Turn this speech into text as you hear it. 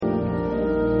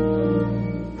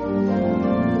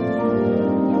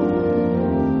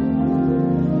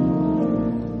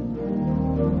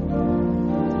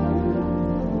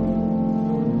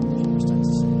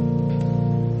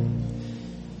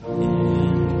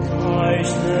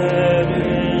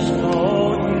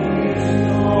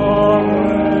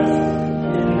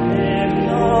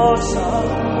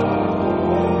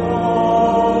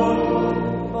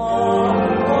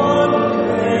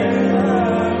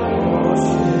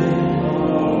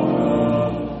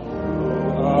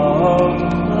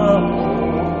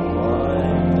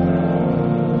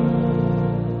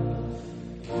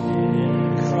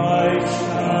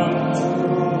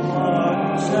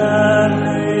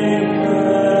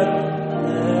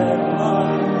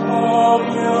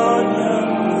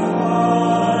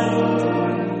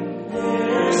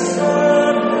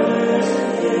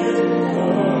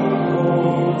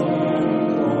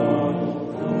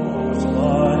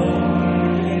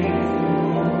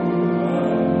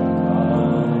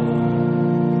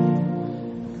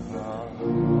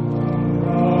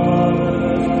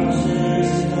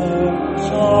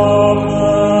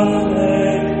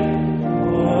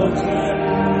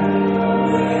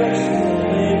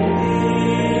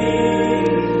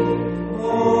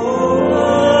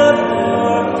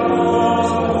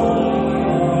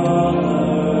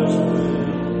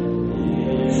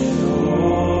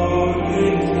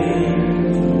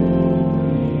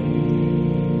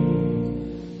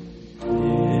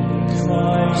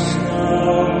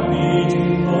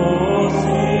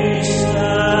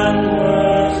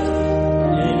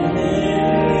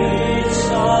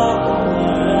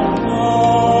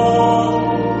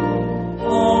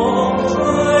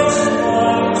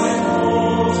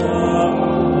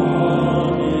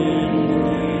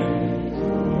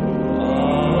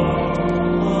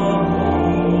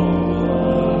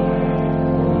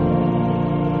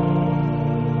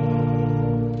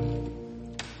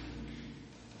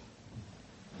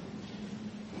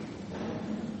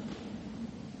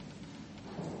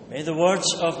May the words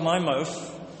of my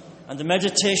mouth and the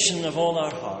meditation of all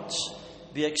our hearts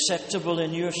be acceptable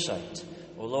in your sight,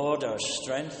 O Lord, our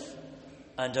strength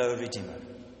and our Redeemer.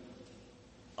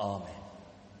 Amen.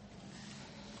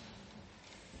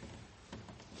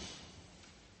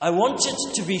 I wanted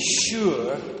to be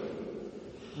sure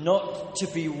not to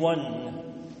be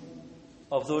one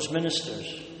of those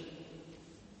ministers.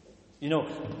 You know,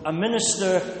 a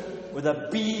minister with a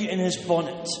bee in his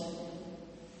bonnet.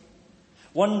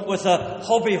 One with a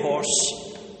hobby horse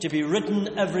to be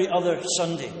ridden every other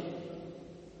Sunday.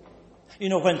 You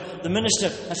know, when the minister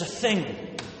has a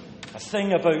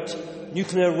thing about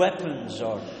nuclear weapons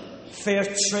or fair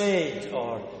trade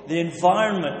or the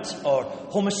environment or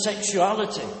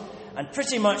homosexuality, and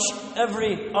pretty much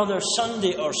every other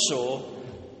Sunday or so,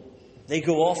 they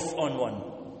go off on one.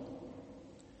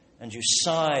 And you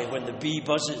sigh when the bee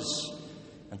buzzes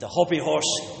and the hobby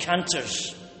horse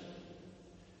canters.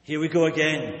 Here we go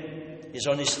again. He's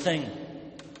on his thing.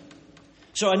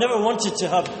 So I never wanted to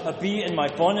have a bee in my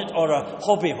bonnet or a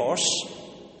hobby horse.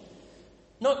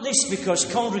 Not least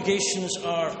because congregations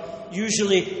are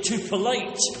usually too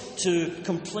polite to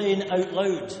complain out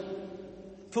loud.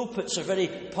 Pulpits are very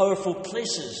powerful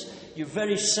places. You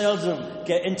very seldom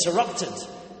get interrupted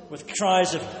with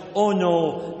cries of, "Oh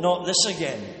no, not this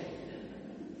again."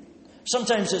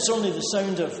 Sometimes it's only the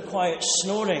sound of quiet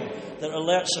snoring that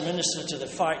alerts a minister to the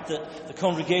fact that the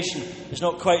congregation is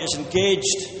not quite as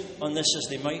engaged on this as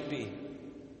they might be.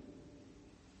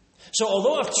 So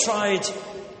although I've tried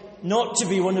not to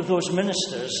be one of those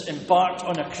ministers embarked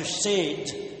on a crusade,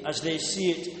 as they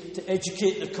see it, to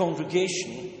educate the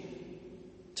congregation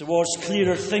towards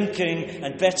clearer thinking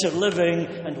and better living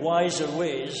and wiser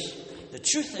ways, the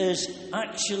truth is,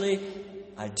 actually,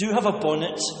 I do have a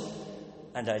bonnet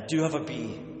and I do have a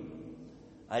bee.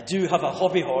 I do have a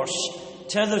hobby horse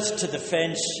tethered to the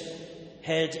fence,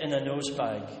 head in a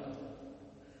nosebag.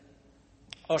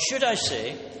 Or should I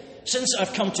say, since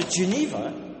I've come to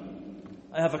Geneva,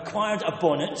 I have acquired a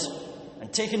bonnet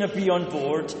and taken a bee on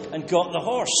board and got the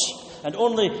horse. And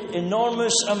only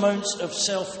enormous amounts of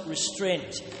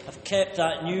self-restraint have kept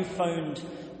that newfound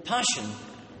passion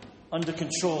under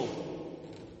control.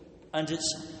 And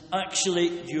it's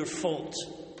actually your fault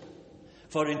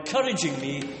for encouraging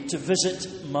me to visit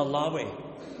Malawi,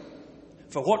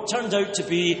 for what turned out to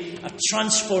be a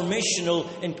transformational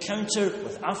encounter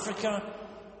with Africa,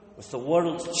 with the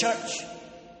world church,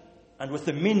 and with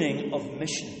the meaning of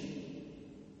mission.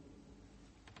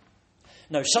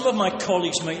 Now, some of my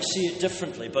colleagues might see it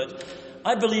differently, but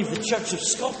I believe the Church of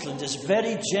Scotland is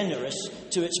very generous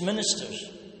to its ministers.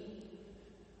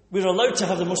 We're allowed to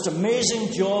have the most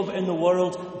amazing job in the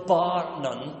world, bar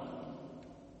none.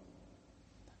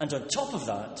 And on top of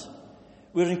that,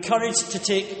 we're encouraged to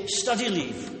take study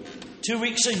leave, 2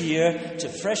 weeks a year, to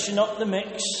freshen up the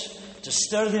mix, to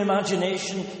stir the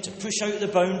imagination, to push out the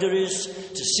boundaries,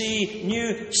 to see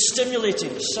new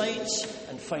stimulating sights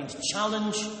and find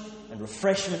challenge and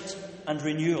refreshment and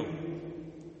renewal.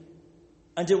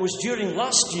 And it was during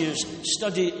last year's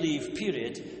study leave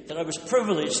period that I was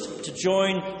privileged to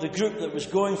join the group that was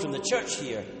going from the church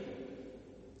here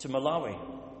to Malawi.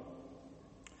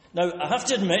 Now, I have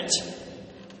to admit,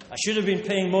 I should have been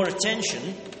paying more attention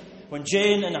when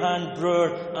Jane and Han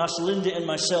Brewer asked Lindy and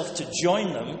myself to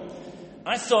join them.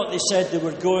 I thought they said they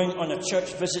were going on a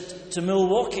church visit to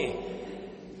Milwaukee,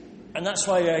 and that's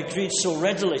why I agreed so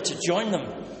readily to join them.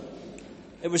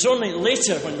 It was only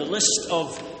later, when the list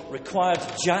of required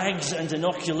JAGs and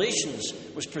inoculations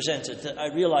was presented, that I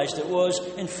realised it was,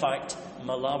 in fact,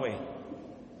 Malawi,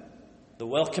 the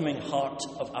welcoming heart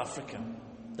of Africa,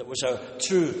 that was our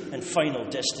true and final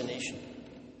destination.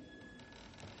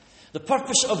 The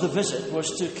purpose of the visit was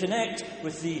to connect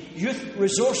with the Youth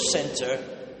Resource Centre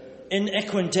in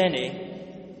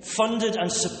Ekwendeni, funded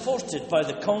and supported by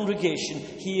the congregation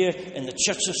here in the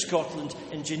Church of Scotland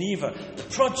in Geneva. The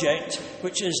project,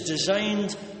 which is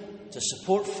designed to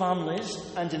support families,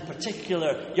 and in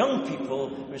particular young people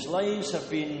whose lives have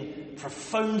been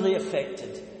profoundly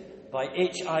affected by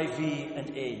HIV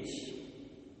and AIDS,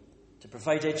 to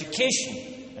provide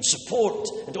education and support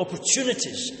and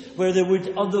opportunities where there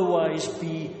would otherwise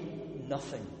be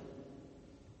nothing.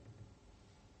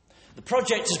 The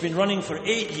project has been running for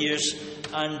 8 years,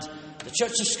 and the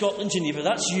Church of Scotland Geneva,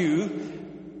 that's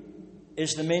you,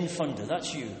 is the main funder.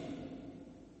 That's you.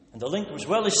 And the link was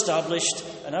well established,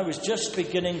 and I was just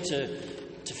beginning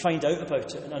to find out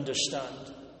about it and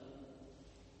understand.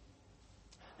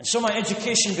 And so my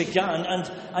education began,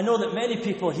 and I know that many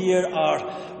people here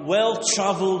are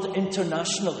well-travelled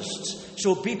internationalists.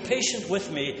 So be patient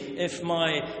with me if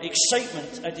my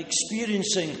excitement at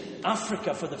experiencing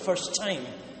Africa for the first time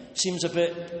seems a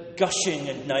bit gushing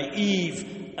and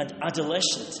naive and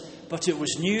adolescent. But it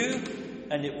was new,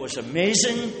 and it was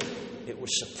amazing, it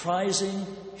was surprising,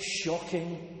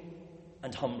 shocking,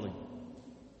 and humbling.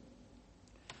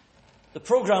 The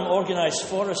programme organised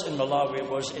for us in Malawi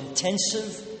was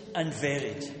intensive and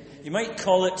varied. You might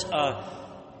call it a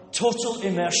total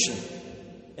immersion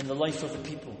in the life of the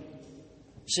people.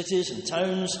 Cities and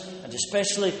towns, and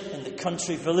especially in the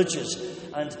country villages.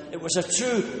 And it was a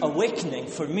true awakening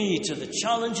for me to the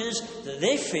challenges that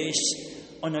they face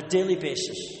on a daily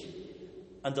basis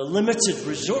and the limited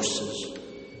resources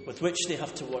with which they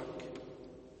have to work.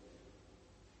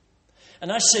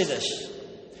 And I say this: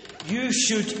 you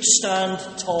should stand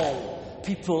tall,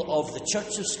 people of the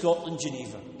Church of Scotland,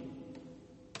 Geneva.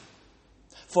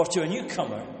 For to a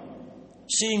newcomer,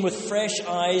 seeing with fresh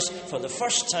eyes for the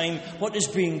first time what is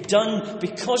being done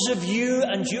because of you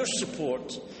and your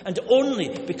support, and only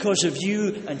because of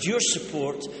you and your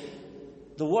support,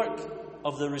 the work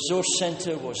of the Resource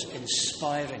Centre was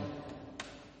inspiring.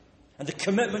 And the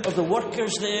commitment of the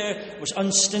workers there was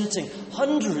unstinting.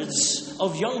 Hundreds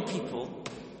of young people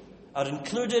are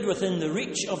included within the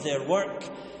reach of their work,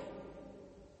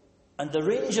 and the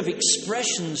range of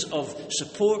expressions of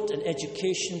support and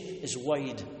education is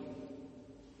wide.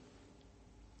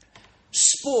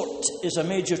 Sport is a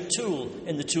major tool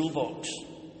in the toolbox,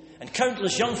 and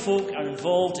countless young folk are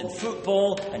involved in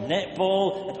football and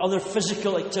netball and other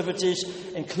physical activities,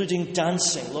 including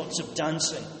dancing, lots of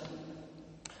dancing.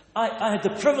 I had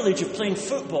the privilege of playing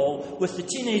football with the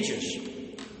teenagers.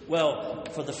 Well,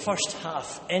 for the first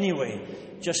half anyway,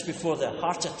 just before the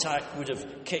heart attack would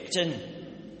have kicked in.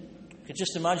 I could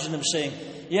just imagine them saying,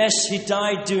 "Yes, he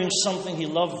died doing something he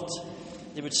loved,"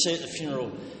 they would say at the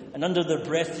funeral. And under their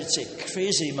breath they'd say,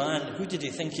 "Crazy man, who did he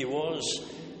think he was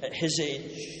at his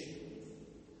age?"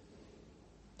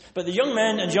 But the young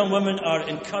men and young women are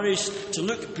encouraged to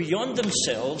look beyond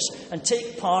themselves and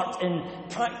take part in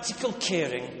practical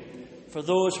caring for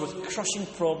those with crushing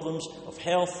problems of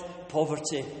health,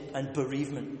 poverty, and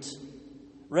bereavement.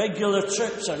 Regular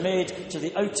trips are made to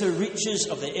the outer reaches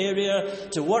of the area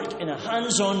to work in a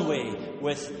hands-on way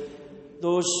with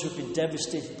those who've been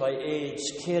devastated by AIDS,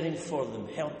 caring for them,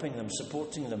 helping them,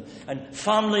 supporting them. And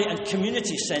family and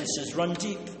community senses run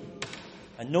deep,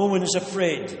 and no one is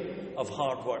afraid of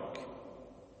hard work.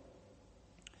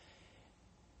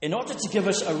 In order to give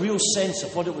us a real sense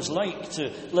of what it was like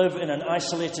to live in an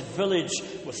isolated village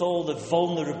with all the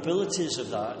vulnerabilities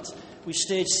of that, we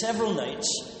stayed several nights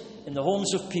in the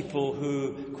homes of people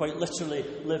who quite literally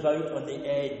live out on the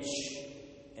edge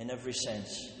in every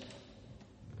sense.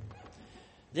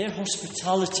 Their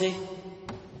hospitality,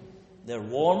 their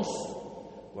warmth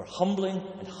were humbling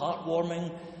and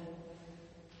heartwarming,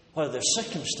 while their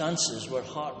circumstances were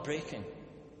heartbreaking.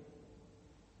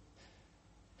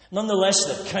 Nonetheless,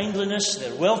 their kindliness,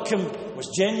 their welcome was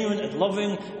genuine and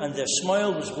loving, and their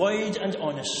smile was wide and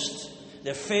honest,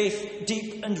 their faith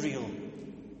deep and real.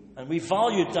 And we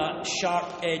valued that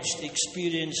sharp-edged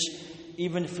experience,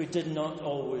 even if we did not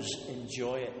always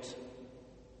enjoy it.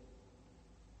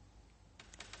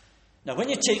 Now, when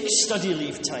you take study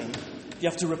leave time, you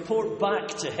have to report back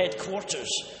to headquarters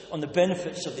on the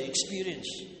benefits of the experience.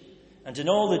 And in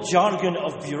all the jargon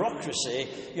of bureaucracy,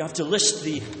 you have to list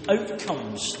the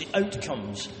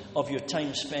outcomes of your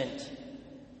time spent.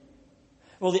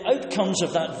 Well, the outcomes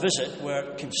of that visit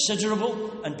were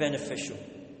considerable and beneficial.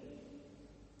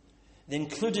 They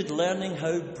included learning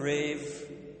how brave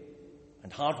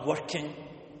and hard-working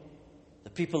the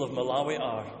people of Malawi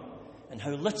are, and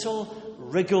how little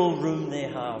wriggle room they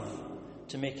have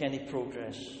to make any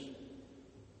progress.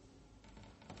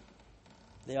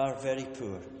 They are very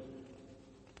poor.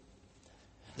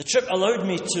 The trip allowed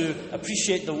me to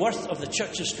appreciate the worth of the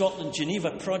Church of Scotland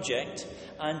Geneva project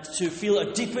and to feel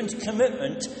a deepened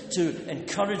commitment to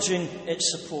encouraging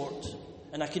its support.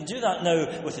 And I can do that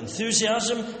now with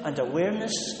enthusiasm and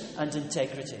awareness and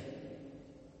integrity.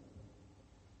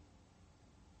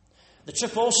 The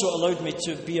trip also allowed me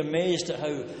to be amazed at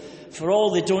how, for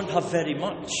all they don't have very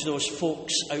much, those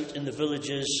folks out in the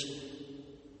villages,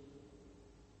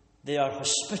 they are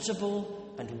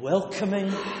hospitable and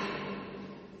welcoming,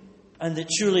 and it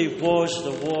truly was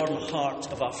the warm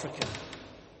heart of Africa.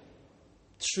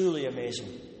 Truly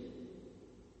amazing.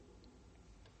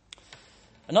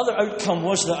 Another outcome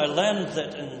was that I learned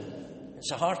that, and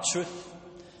it's a hard truth,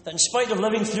 that in spite of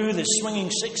living through the swinging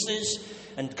 60s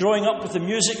and growing up with the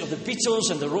music of the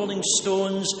Beatles and the Rolling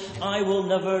Stones, I will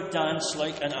never dance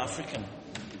like an African.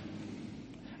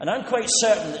 And I'm quite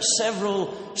certain that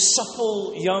several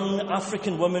supple young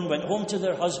African women went home to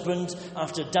their husband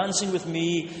after dancing with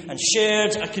me and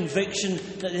shared a conviction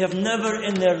that they have never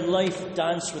in their life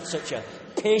danced with such a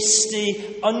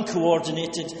pasty,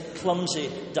 uncoordinated,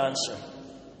 clumsy dancer.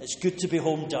 It's good to be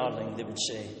home, darling, they would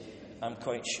say. I'm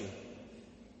quite sure.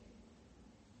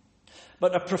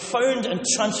 But a profound and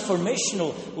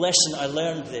transformational lesson I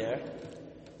learned there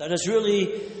that has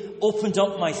really opened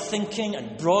up my thinking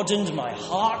and broadened my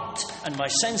heart and my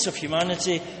sense of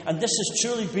humanity, and this has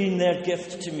truly been their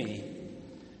gift to me,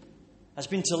 has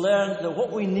been to learn that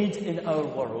what we need in our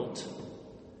world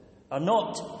are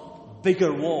not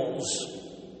bigger walls,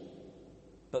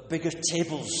 but bigger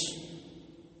tables.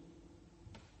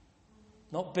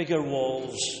 Not bigger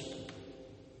walls,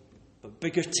 but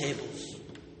bigger tables.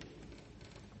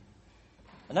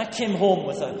 And I came home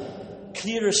with a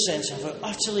clearer sense of how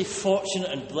utterly fortunate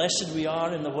and blessed we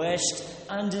are in the West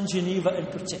and in Geneva in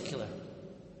particular.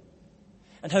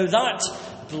 And how that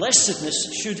blessedness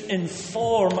should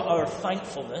inform our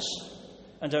thankfulness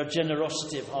and our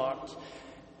generosity of heart.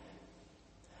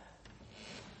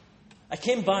 I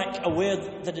came back aware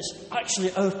that it's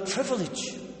actually our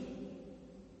privilege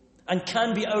and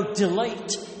can be our delight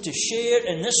to share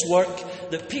in this work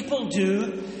that people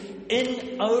do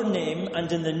in our name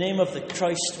and in the name of the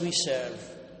Christ we serve.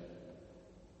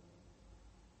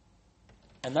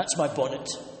 And that's my bonnet,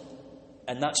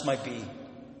 and that's my bee.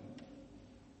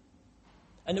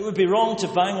 And it would be wrong to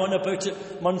bang on about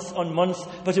it month on month,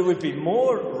 but it would be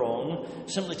more wrong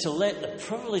simply to let the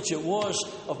privilege it was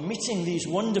of meeting these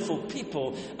wonderful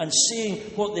people and seeing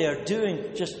what they are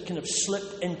doing just kind of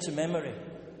slip into memory.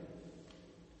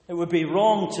 It would be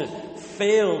wrong to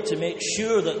fail to make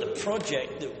sure that the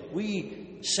project that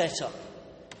we set up,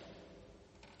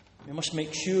 we must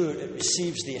make sure it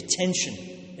receives the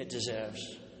attention it deserves.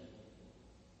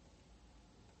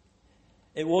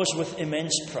 It was with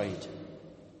immense pride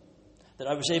that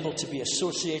I was able to be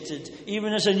associated,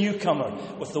 even as a newcomer,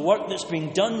 with the work that's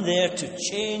being done there to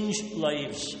change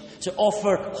lives, to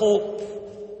offer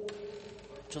hope,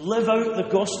 to live out the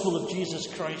gospel of Jesus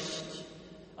Christ,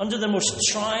 under the most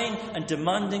trying and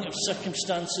demanding of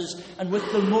circumstances and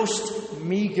with the most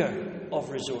meagre of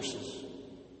resources.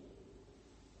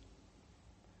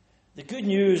 The good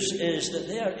news is that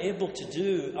they are able to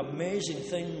do amazing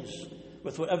things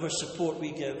with whatever support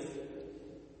we give.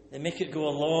 They make it go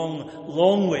a long,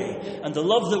 long way. And the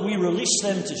love that we release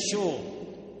them to show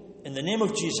in the name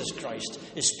of Jesus Christ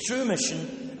is true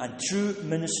mission and true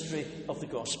ministry of the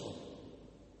gospel.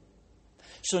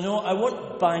 So no, I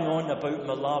won't bang on about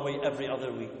Malawi every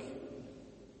other week.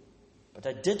 But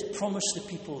I did promise the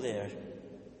people there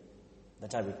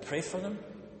that I would pray for them,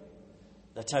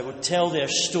 that I would tell their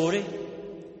story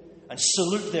and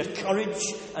salute their courage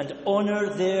and honour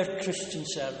their Christian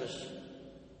service.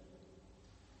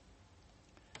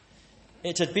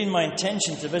 It had been my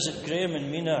intention to visit Graham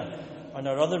and Mina on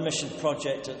our other mission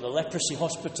project at the leprosy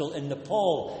hospital in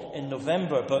Nepal in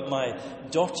November, but my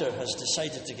daughter has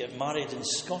decided to get married in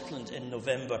Scotland in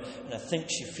November, and I think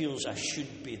she feels I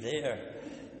should be there.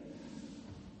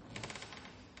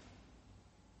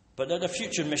 But at a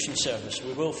future mission service,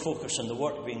 we will focus on the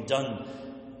work being done,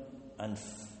 and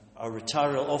our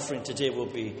Rotarial offering today will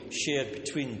be shared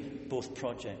between both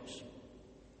projects.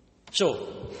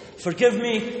 So, forgive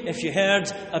me if you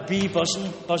heard a bee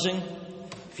buzzing,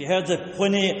 if you heard the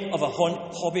whinny of a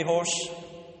hobby horse.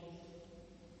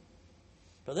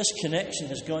 But this connection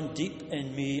has gone deep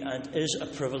in me and is a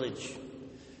privilege.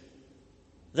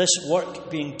 This work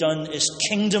being done is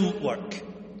kingdom work.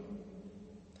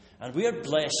 And we are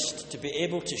blessed to be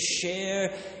able to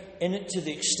share in it to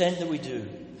the extent that we do.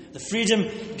 The freedom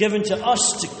given to us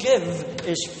to give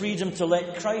is freedom to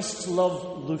let Christ's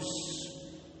love loose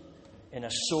in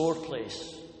a sore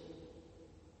place.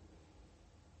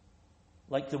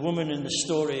 Like the woman in the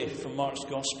story from Mark's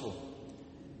Gospel,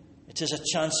 it is a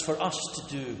chance for us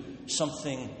to do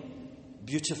something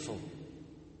beautiful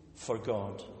for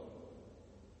God.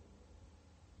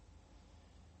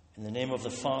 In the name of the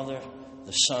Father,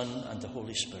 the Son, and the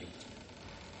Holy Spirit.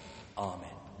 Amen.